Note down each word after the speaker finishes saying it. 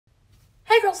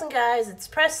girls and guys, it's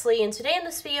Presley, and today in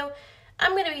this video,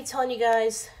 I'm going to be telling you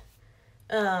guys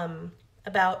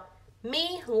about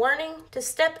me learning to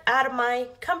step out of my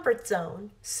comfort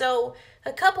zone. So,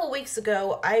 a couple weeks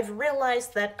ago, I've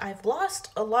realized that I've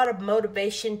lost a lot of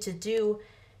motivation to do,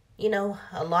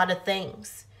 a lot of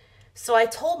things. So I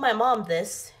told my mom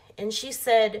this, and she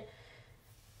said,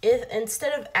 if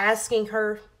instead of asking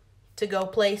her to go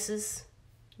places,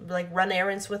 like run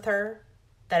errands with her,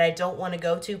 that I don't want to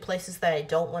go to, places that I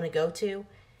don't want to go to,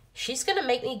 she's going to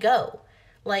make me go.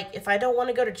 Like, if I don't want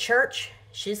to go to church,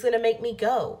 she's going to make me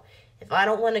go. If I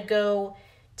don't want to go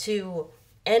to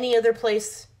any other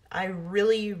place I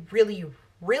really, really,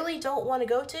 really don't want to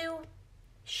go to,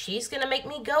 she's going to make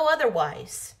me go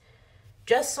otherwise.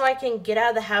 Just so I can get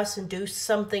out of the house and do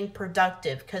something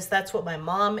productive, because that's what my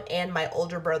mom and my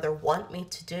older brother want me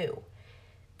to do.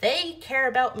 They care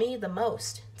about me the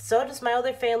most. So does my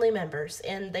other family members,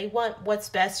 and they want what's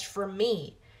best for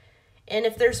me. And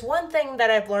if there's one thing that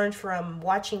I've learned from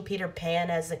watching Peter Pan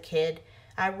as a kid,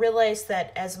 I realized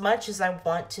that as much as I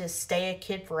want to stay a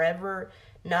kid forever,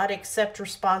 not accept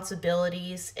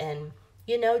responsibilities, and,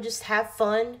 just have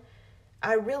fun,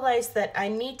 I realized that I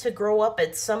need to grow up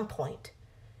at some point.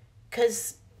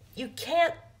 Because you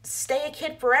can't stay a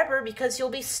kid forever because you'll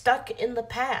be stuck in the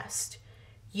past.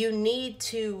 You need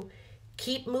to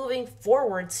keep moving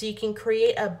forward so you can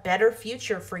create a better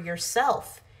future for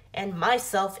yourself and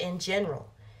myself in general.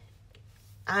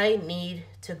 I need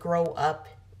to grow up,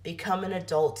 become an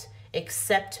adult,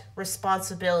 accept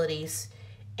responsibilities,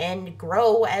 and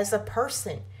grow as a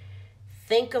person.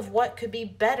 Think of what could be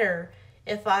better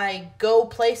if I go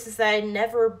places that I've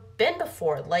never been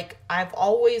before. Like, I've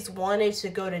always wanted to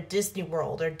go to Disney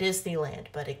World or Disneyland,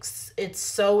 but it's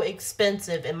so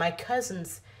expensive, and my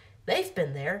cousins, they've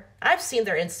been there. I've seen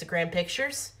their Instagram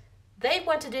pictures. They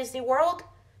went to Disney World,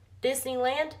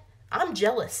 Disneyland. I'm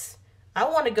jealous. I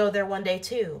want to go there one day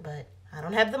too, but I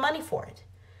don't have the money for it.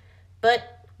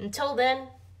 But until then,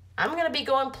 I'm going to be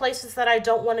going places that I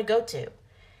don't want to go to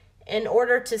in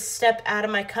order to step out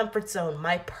of my comfort zone,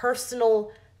 my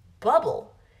personal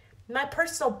bubble. My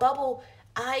personal bubble,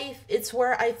 it's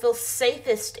where I feel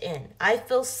safest in. I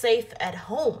feel safe at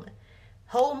home.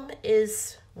 Home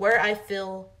is where I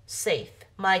feel safe.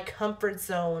 My comfort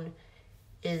zone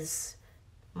is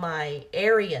my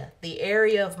area. The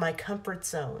area of my comfort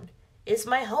zone is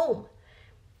my home.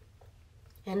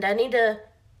 And I need to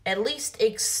at least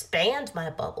expand my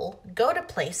bubble, go to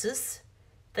places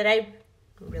that I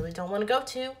really don't want to go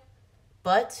to,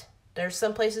 but there's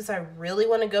some places I really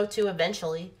want to go to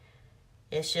eventually.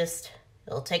 It's just,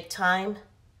 it'll take time,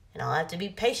 and I'll have to be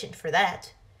patient for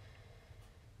that.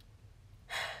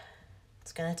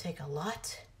 It's going to take a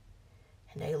lot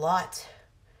and a lot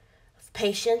of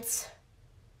patience.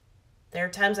 There are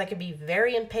times I can be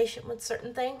very impatient with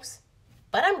certain things,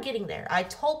 but I'm getting there. I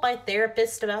told my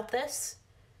therapist about this,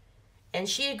 and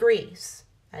she agrees.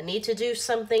 I need to do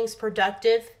some things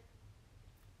productive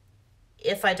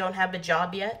if I don't have a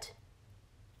job yet,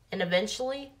 and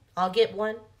eventually I'll get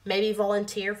one. Maybe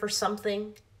volunteer for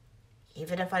something.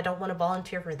 Even if I don't want to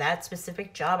volunteer for that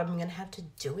specific job, I'm going to have to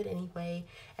do it anyway.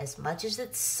 As much as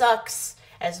it sucks,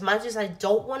 as much as I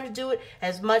don't want to do it,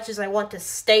 as much as I want to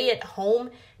stay at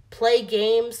home, play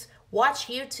games, watch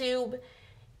YouTube,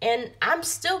 and I'm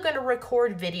still going to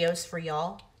record videos for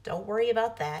y'all. Don't worry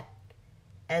about that.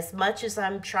 As much as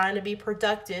I'm trying to be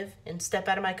productive and step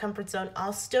out of my comfort zone,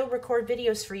 I'll still record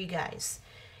videos for you guys.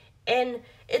 And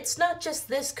it's not just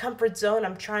this comfort zone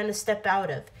I'm trying to step out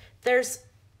of. There's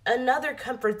another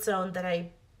comfort zone that I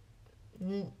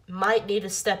might need to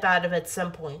step out of at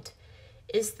some point.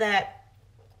 Is that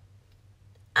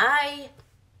I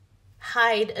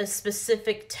hide a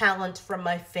specific talent from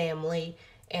my family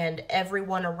and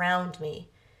everyone around me.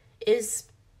 Is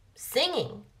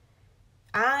singing.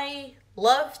 I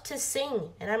love to sing,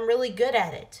 and I'm really good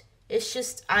at it. It's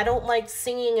just I don't like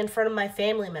singing in front of my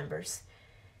family members.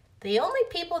 The only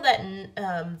people that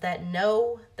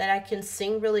know that I can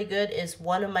sing really good is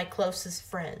one of my closest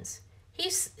friends.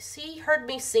 He heard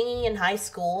me singing in high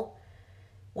school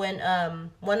when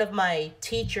one of my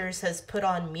teachers has put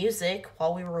on music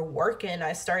while we were working.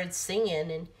 I started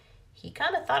singing, and he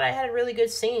kind of thought I had a really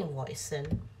good singing voice,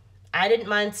 and I didn't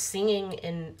mind singing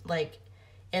in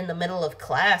the middle of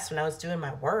class when I was doing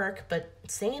my work, but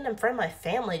singing in front of my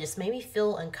family just made me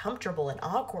feel uncomfortable and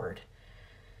awkward.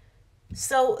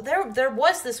 So there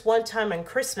was this one time on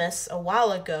Christmas a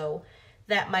while ago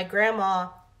that my grandma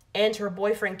and her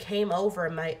boyfriend came over,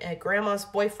 and my grandma's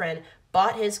boyfriend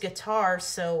bought his guitar,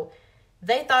 so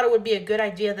they thought it would be a good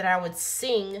idea that I would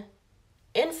sing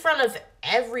in front of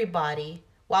everybody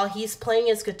while he's playing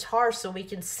his guitar so we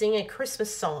can sing a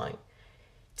Christmas song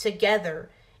together.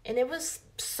 And it was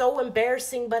so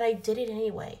embarrassing, but I did it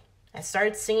anyway. I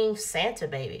started singing Santa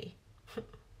Baby.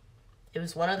 It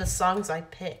was one of the songs I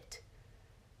picked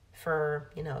for,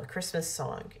 a Christmas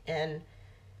song. And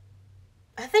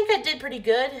I think I did pretty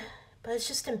good, but it's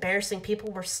just embarrassing.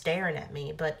 People were staring at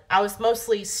me, but I was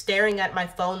mostly staring at my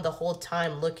phone the whole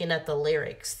time, looking at the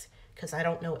lyrics, because I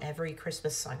don't know every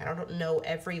Christmas song. I don't know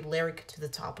every lyric to the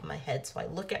top of my head, so I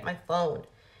look at my phone.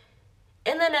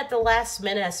 And then at the last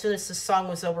minute, as soon as the song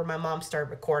was over, my mom started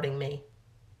recording me,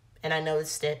 and I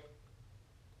noticed it.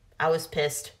 I was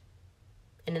pissed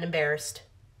and embarrassed.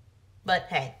 But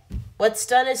hey, what's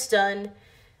done is done.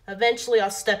 Eventually, I'll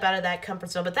step out of that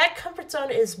comfort zone. But that comfort zone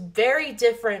is very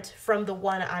different from the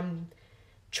one I'm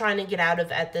trying to get out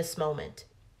of at this moment.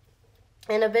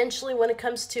 And eventually, when it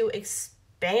comes to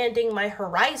expanding my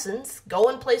horizons,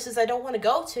 going places I don't want to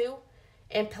go to,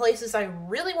 and places I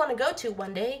really want to go to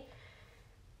one day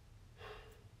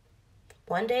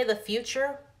the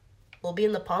future will be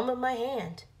in the palm of my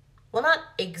hand. Well, not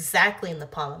exactly in the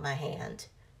palm of my hand,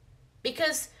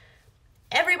 because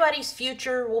everybody's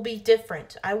future will be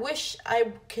different. I wish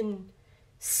I can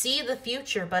see the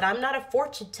future, but I'm not a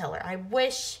fortune teller. I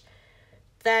wish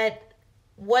that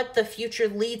what the future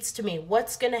leads to me,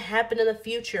 what's going to happen in the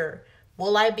future.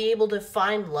 Will I be able to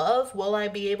find love? Will I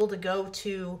be able to go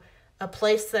to a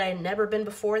place that I've never been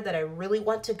before that I really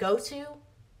want to go to?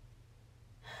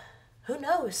 Who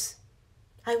knows?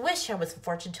 I wish I was a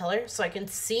fortune teller so I can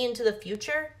see into the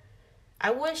future.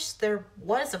 I wish there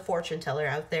was a fortune teller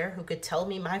out there who could tell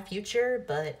me my future,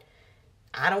 but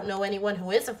I don't know anyone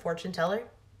who is a fortune teller.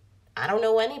 I don't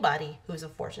know anybody who's a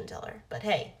fortune teller. But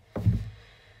hey,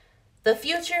 the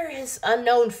future is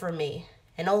unknown for me,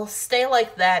 and it'll stay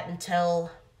like that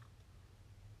until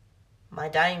my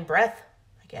dying breath,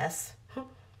 I guess.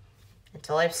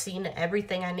 Until I've seen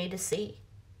everything I need to see.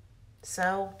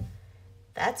 So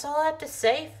that's all I have to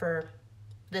say for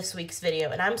this week's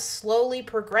video, and I'm slowly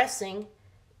progressing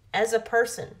as a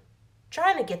person,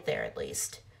 trying to get there at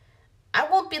least. I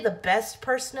won't be the best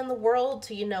person in the world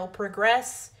to,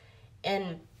 progress,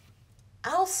 and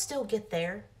I'll still get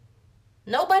there.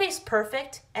 Nobody's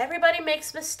perfect. Everybody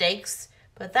makes mistakes,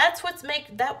 but that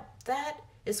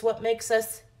is what makes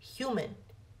us human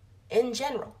in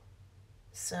general.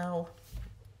 So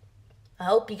I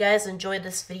hope you guys enjoyed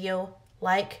this video.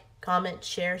 Like, comment,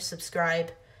 share,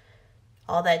 subscribe,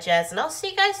 all that jazz. And I'll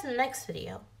see you guys in the next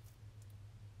video.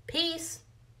 Peace.